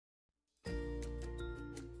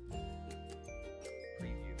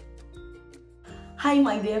Hi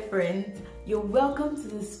my dear friends, you're welcome to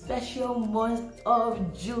the special month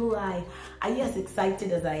of July. Are you as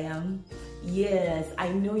excited as I am? Yes, I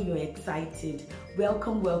know you're excited.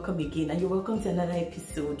 Welcome again, and you're welcome to another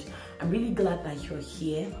episode. I'm really glad that you're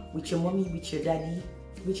here with your mommy, with your daddy,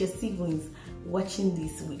 with your siblings, watching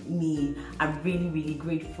this with me. I'm really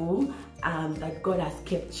grateful that God has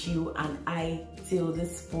kept you and I till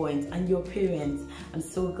this point, and your parents. I'm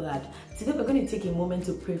so glad. Today we're going to take a moment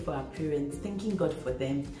to pray for our parents, thanking God for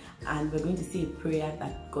them, and we're going to say a prayer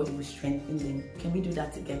that God will strengthen them. Can we do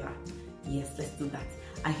that together? Yes, let's do that.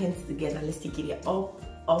 Our hands together. Let's take it here.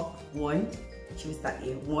 Up, one. Should we start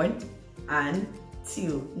here? 1 and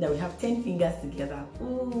 2. Now we have 10 fingers together.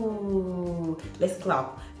 Ooh, let's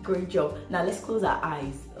clap. Great job. Now let's close our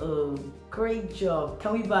eyes. Oh, great job.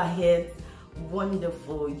 Can we bow our heads?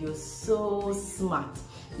 Wonderful. You're so smart.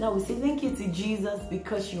 Now we say thank you to Jesus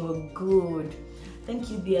because you are good.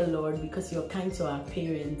 Thank you, dear Lord, because you're kind to our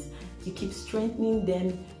parents. You keep strengthening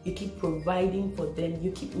them, you keep providing for them,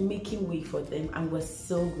 you keep making way for them, and we're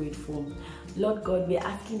so grateful. Lord God, we're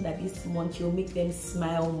asking that this month you'll make them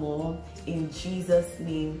smile more in Jesus'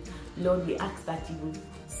 name. Lord, we ask that you will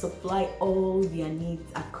supply all their needs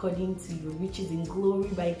according to your riches in glory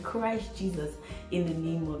by Christ Jesus, in the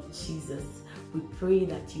name of Jesus. We pray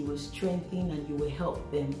that you will strengthen and you will help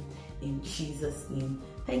them in Jesus' name.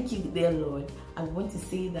 Thank you, dear Lord. I want to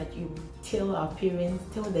say that you tell our parents,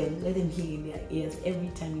 tell them, let them hear in their ears every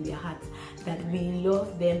time in their hearts that we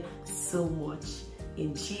love them so much.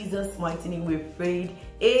 In Jesus' mighty name we prayed.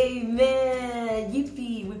 Amen.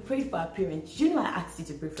 Yippee. We prayed for our parents. You know I asked you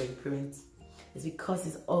to pray for your parents. It's because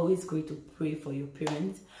it's always great to pray for your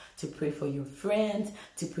parents, to pray for your friends,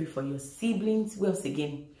 to pray for your siblings. Who else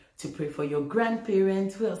again? To pray for your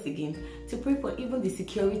grandparents. Who else again? To pray for even the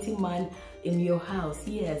security man in your house.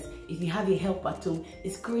 Yes, if you have a help at home,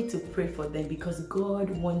 it's great to pray for them because God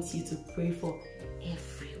wants you to pray for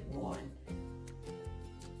everyone.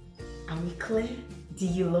 Are we clear? Do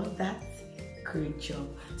you love that? Great job.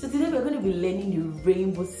 So today we're going to be learning the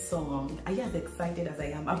rainbow song. Are you as excited as I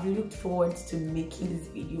am? I've looked forward to making this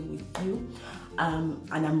video with you, and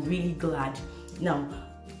I'm really glad. Now,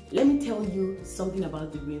 let me tell you something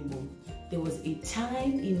about the rainbow. There was a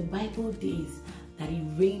time in the Bible days that it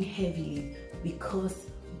rained heavily because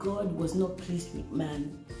God was not pleased with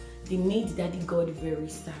man. They made Daddy God very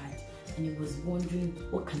sad, and he was wondering,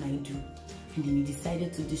 what can I do? And then he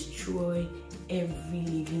decided to destroy every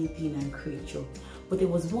living thing and creature. But there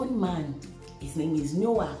was one man, his name is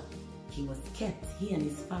Noah. He was kept, he and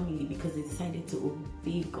his family, because they decided to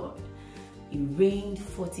obey God. It rained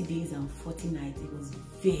 40 days and 40 nights. It was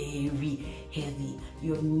very heavy.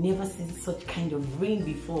 You have never seen such kind of rain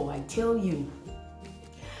before, I tell you.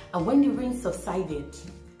 And when the rain subsided,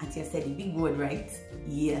 Auntie said a big word, right?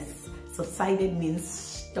 Yes, subsided means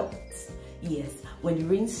stopped. Yes, when the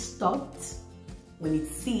rain stopped, when it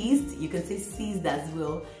ceased, you can say ceased as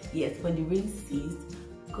well. Yes, when the rain ceased,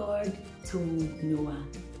 God told Noah,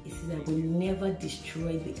 he says, I will never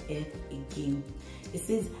destroy the earth again. It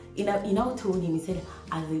says, he now told him, he said,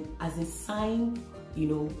 as a sign,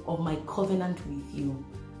 of my covenant with you,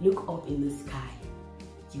 look up in the sky.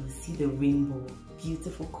 You will see the rainbow,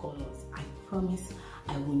 beautiful colors. I promise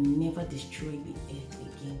I will never destroy the earth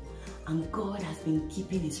again. And God has been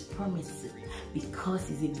keeping his promises because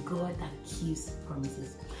he's a God that keeps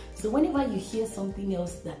promises. So whenever you hear something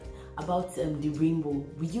else about the rainbow,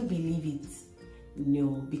 will you believe it? No,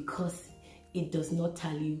 because it does not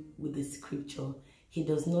tally with the scripture. He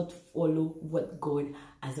does not follow what God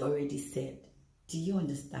has already said. Do you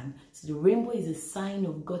understand? So the rainbow is a sign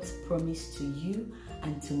of God's promise to you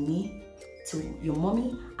and to me, to your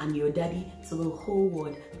mommy and your daddy, to the whole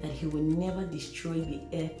world, that he will never destroy the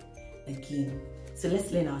earth again. So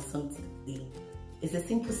let's learn our song today. It's a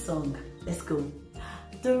simple song. Let's go.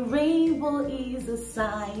 The rainbow is a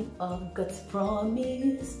sign of God's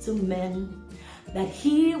promise to men, that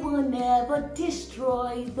he will never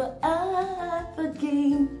destroy the earth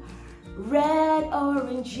again. Red,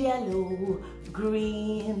 orange, yellow,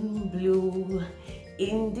 green, blue,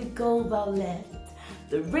 indigo, violet.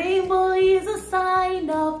 The rainbow is a sign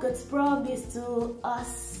of God's promise to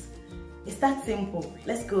us. It's that simple.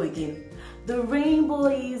 Let's go again. The rainbow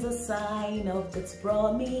is a sign of God's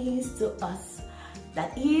promise to us,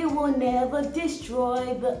 that he will never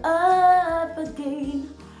destroy the earth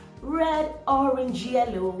again. Red, orange,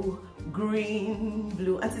 yellow, green,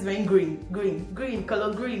 blue. And it's very green,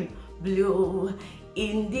 color green, blue,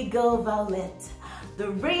 indigo, violet.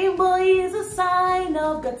 The rainbow is a sign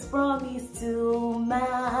of God's promise to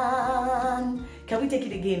man. Can we take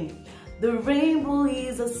it again? The rainbow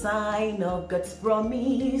is a sign of God's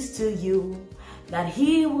promise to you, that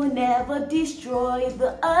he will never destroy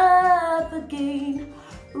the earth again.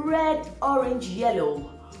 Red, orange,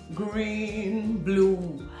 yellow, green,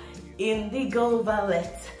 blue, indigo,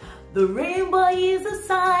 violet. The rainbow is a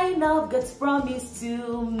sign of God's promise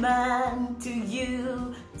to man, to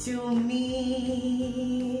you, to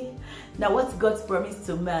me. Now, what's God's promise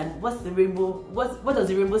to man? What's the rainbow? What does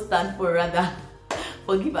the rainbow stand for, rather?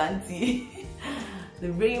 Forgive Auntie.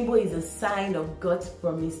 The rainbow is a sign of God's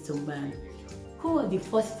promise to man. Who are the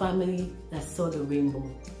first family that saw the rainbow?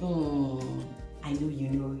 I know you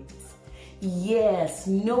know it. Yes,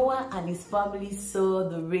 Noah and his family saw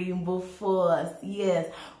the rainbow first. Yes.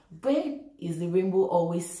 Where is the rainbow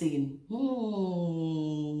always seen?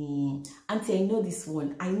 Auntie, I know this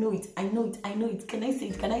one. I know it. I know it. I know it. Can I say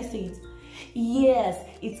it? Can I say it? Yes,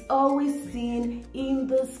 it's always seen in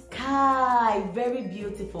the sky. Very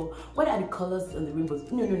beautiful. What are the colors on the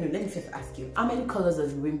rainbows? No. Let me just ask you. How many colors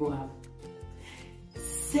does the rainbow have?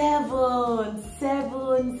 7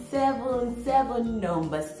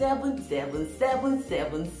 number 7.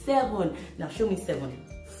 Now show me 7.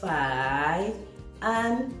 5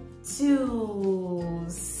 and 2.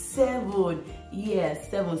 7. Yes,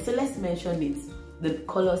 7. So let's mention it. The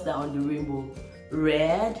colors that are on the rainbow: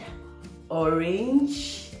 red,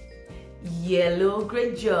 orange, yellow,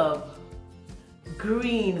 great job,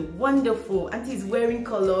 green, wonderful. Auntie is wearing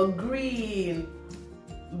color green.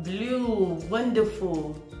 Blue,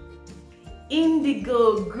 wonderful.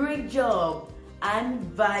 Indigo, great job. And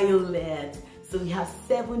violet. So we have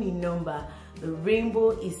 7 in number. The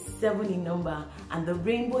rainbow is 7 in number. And the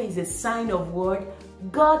rainbow is a sign of what?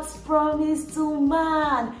 God's promise to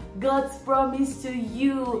man. God's promise to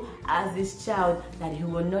you as his child, that he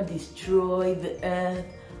will not destroy the earth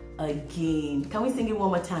again. Can we sing it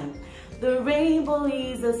one more time? The rainbow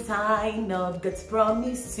is a sign of God's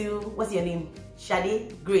promise to, what's your name?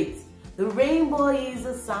 Shade? Great. The rainbow is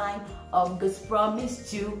a sign of God's promise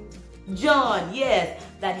to John. Yes,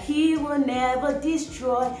 that he will never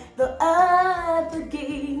destroy the earth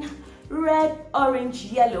again. Red, orange,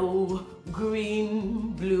 yellow,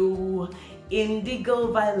 green, blue, indigo,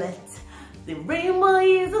 violet. The rainbow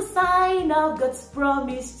is a sign of God's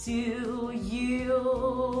promise to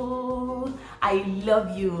you. I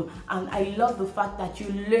love you, and I love the fact that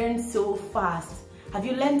you learn so fast. Have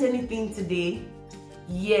you learned anything today?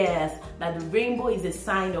 Yes, that the rainbow is a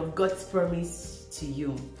sign of God's promise to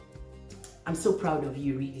you. I'm so proud of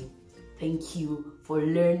you, really. Thank you for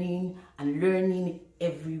learning and learning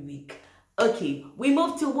every week. Okay, we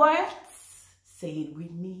move to words. Say it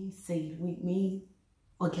with me, say it with me.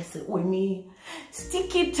 Or guess it with me.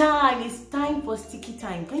 Sticky time. It's time for sticky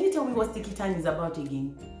time. Can you tell me what sticky time is about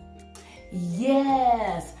again?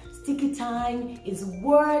 Yes, sticky time is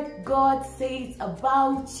what God says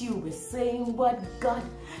about you. We're saying what God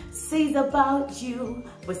says about you.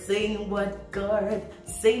 We're saying what God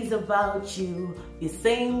says about you. You're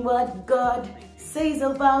saying what God says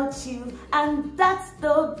about you. And that's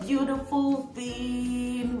the beautiful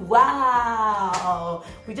thing. Wow.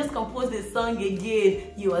 We just composed this song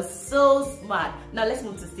again. You are so smart. Now let's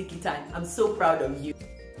move to sticky time. I'm so proud of you.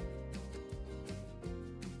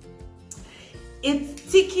 It's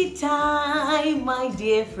sticky time, my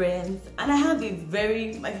dear friends, and I have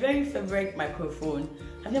my very favorite microphone.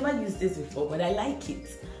 I've never used this before, but I like it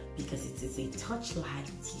because it is a touch light.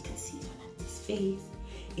 You can see it on this face.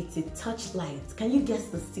 It's a touch light. Can you guess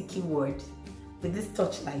the sticky word with this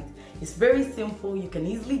touch light? It's very simple. You can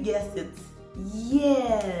easily guess it.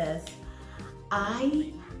 Yes,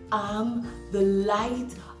 I am the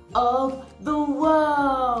light of the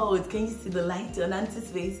world. Can you see the light on Auntie's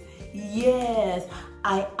face? Yes,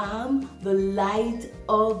 I am the light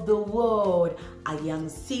of the world. I am a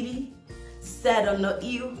city set on a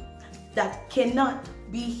hill that cannot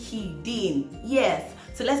be hidden. Yes,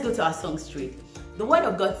 so let's go to our song straight. The word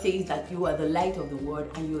of God says that you are the light of the world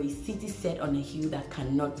and you're a city set on a hill that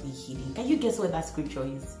cannot be hidden. Can you guess what that scripture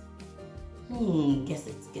is? Guess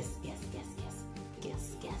it. Guess.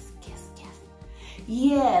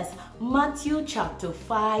 Yes, Matthew chapter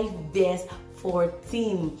 5 verse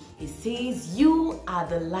 14. It says, you are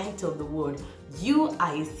the light of the world. You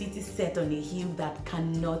are a city set on a hill that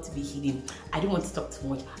cannot be hidden. I don't want to talk too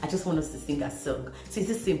much. I just want us to sing a song. So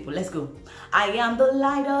it's simple. Let's go. I am the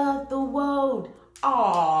light of the world.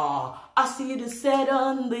 Ah, I see the set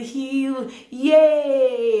on the hill.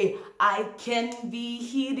 Yay, I can be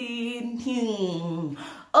hidden.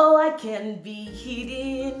 Oh, I can be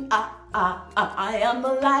hidden. I am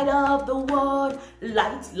the light of the world.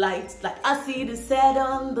 Light, light, light. I see the set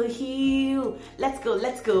on the hill. Let's go,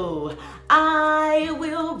 let's go. I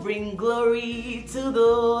will bring glory to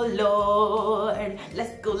the Lord.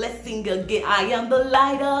 Let's go, let's sing again. I am the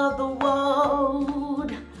light of the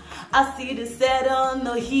world. I see the set on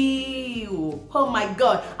the hill. Oh my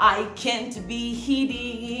God, I can't be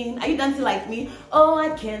hidden. Are you dancing like me? Oh,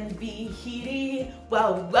 I can't be hidden.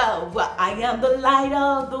 Wow, wow, wow. I am the light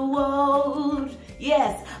of the world.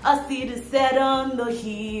 Yes, I see the set on the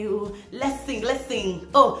hill. Let's sing, let's sing.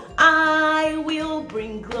 Oh, I will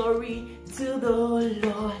bring glory to the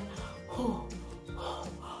Lord. Oh, oh,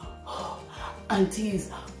 oh. Auntie is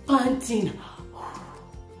panting.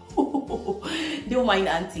 Don't mind,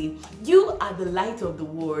 auntie. You are the light of the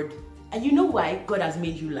world. And you know why God has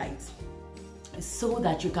made you light? So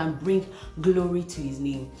that you can bring glory to his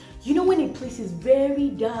name. You know, when a place is very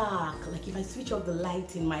dark, like if I switch off the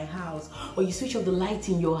light in my house, or you switch off the light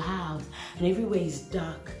in your house and everywhere is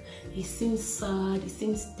dark, it seems sad, it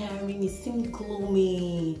seems tiring, it seems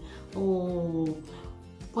gloomy. Oh,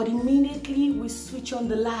 but immediately we switch on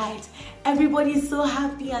the light, everybody is so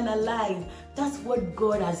happy and alive. That's what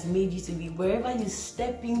God has made you to be. Wherever you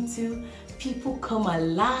step into, people come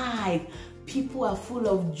alive. People are full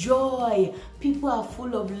of joy. People are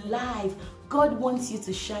full of life. God wants you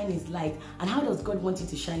to shine his light. And how does God want you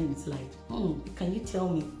to shine his light? Can you tell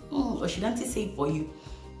me? Or should auntie say it for you?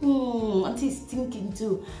 Auntie is thinking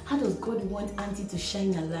too. How does God want auntie to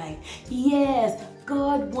shine a light? Yes,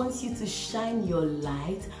 God wants you to shine your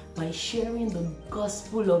light by sharing the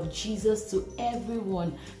gospel of Jesus to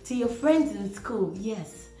everyone, to your friends in school,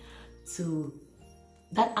 yes, to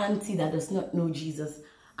that auntie that does not know Jesus,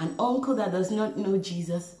 an uncle that does not know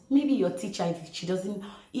Jesus, maybe your teacher if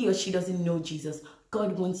he or she doesn't know Jesus.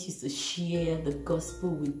 God wants you to share the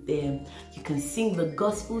gospel with them. You can sing the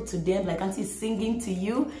gospel to them like auntie is singing to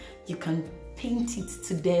you. You can paint it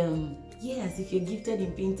to them. Yes, if you're gifted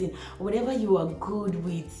in painting, whatever you are good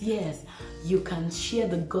with, yes, you can share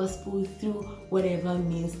the gospel through whatever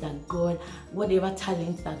means that God, whatever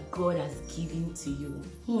talent that God has given to you.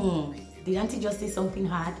 Did auntie just say something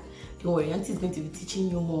hard? Don't worry, auntie is going to be teaching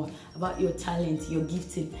you more about your talent, your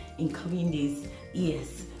gifting in coming days.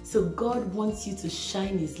 Yes. So God wants you to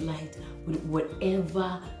shine his light with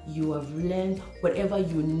whatever you have learned, whatever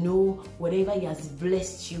you know, whatever he has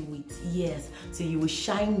blessed you with. Yes. So you will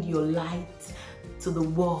shine your light to the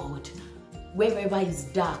world. Wherever is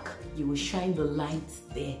dark, you will shine the light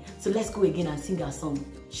there. So let's go again and sing our song,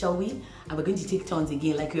 shall we? And we're going to take turns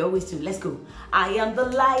again like we always do. Let's go. I am the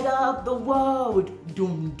light of the world.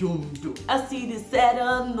 Doom, doom, doom. I see the set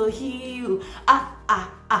on the hill. I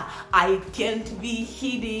can't be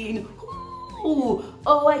hidden. Ooh,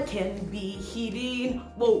 oh, I can be hidden.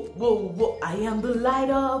 Whoa, whoa, whoa. I am the light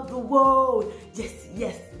of the world. Yes,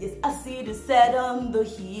 yes, yes. I see the set on the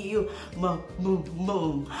hill.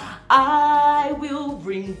 I will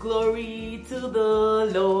bring glory to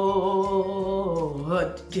the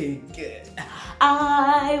Lord.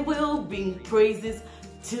 I will bring praises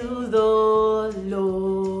to the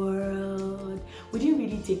Lord. We didn't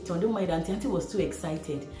really take turn. Don't mind auntie. Auntie was too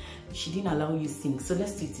excited. She didn't allow you sing. So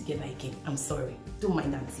let's do it together again. I'm sorry. Don't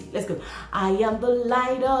mind auntie. Let's go. I am the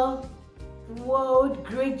light of the world.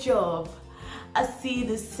 Great job. I see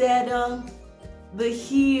the set on the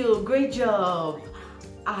hill. Great job.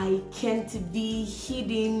 I can't be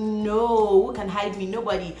hidden. No. Who can hide me?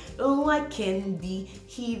 Nobody. Oh, I can be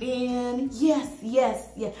hidden. Yes, yes,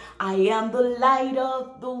 yes. I am the light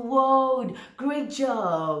of the world. Great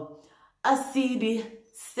job. I see the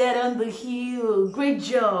set on the hill. Great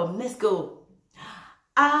job. Let's go.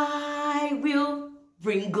 I will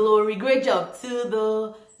bring glory. Great job to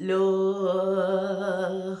the Lord.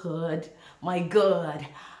 My God.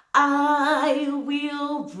 I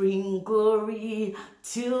will bring glory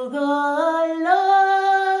to the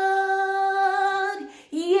Lord.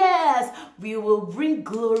 Yes, we will bring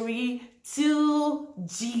glory to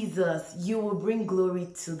Jesus. You will bring glory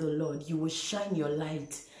to the Lord. You will shine your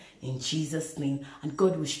light in Jesus' name, and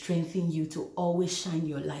God will strengthen you to always shine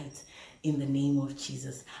your light in the name of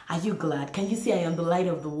Jesus. Are you glad? Can you say, I am the light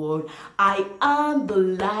of the world? I am the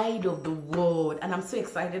light of the world. And I'm so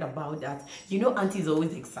excited about that. You know, auntie is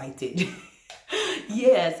always excited.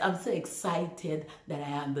 Yes, I'm so excited that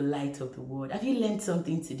I am the light of the world. Have you learned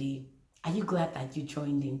something today? Are you glad that you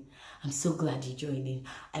joined in? I'm so glad you joined in.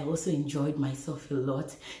 I also enjoyed myself a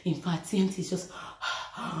lot. In fact, auntie's just,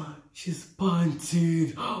 she's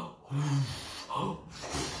panted.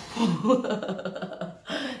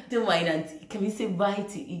 Don't mind, Auntie. Can we say bye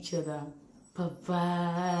to each other?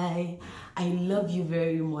 Bye-bye. I love you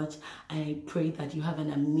very much. I pray that you have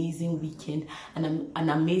an amazing weekend and an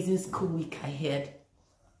amazing school week ahead.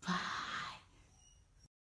 Bye.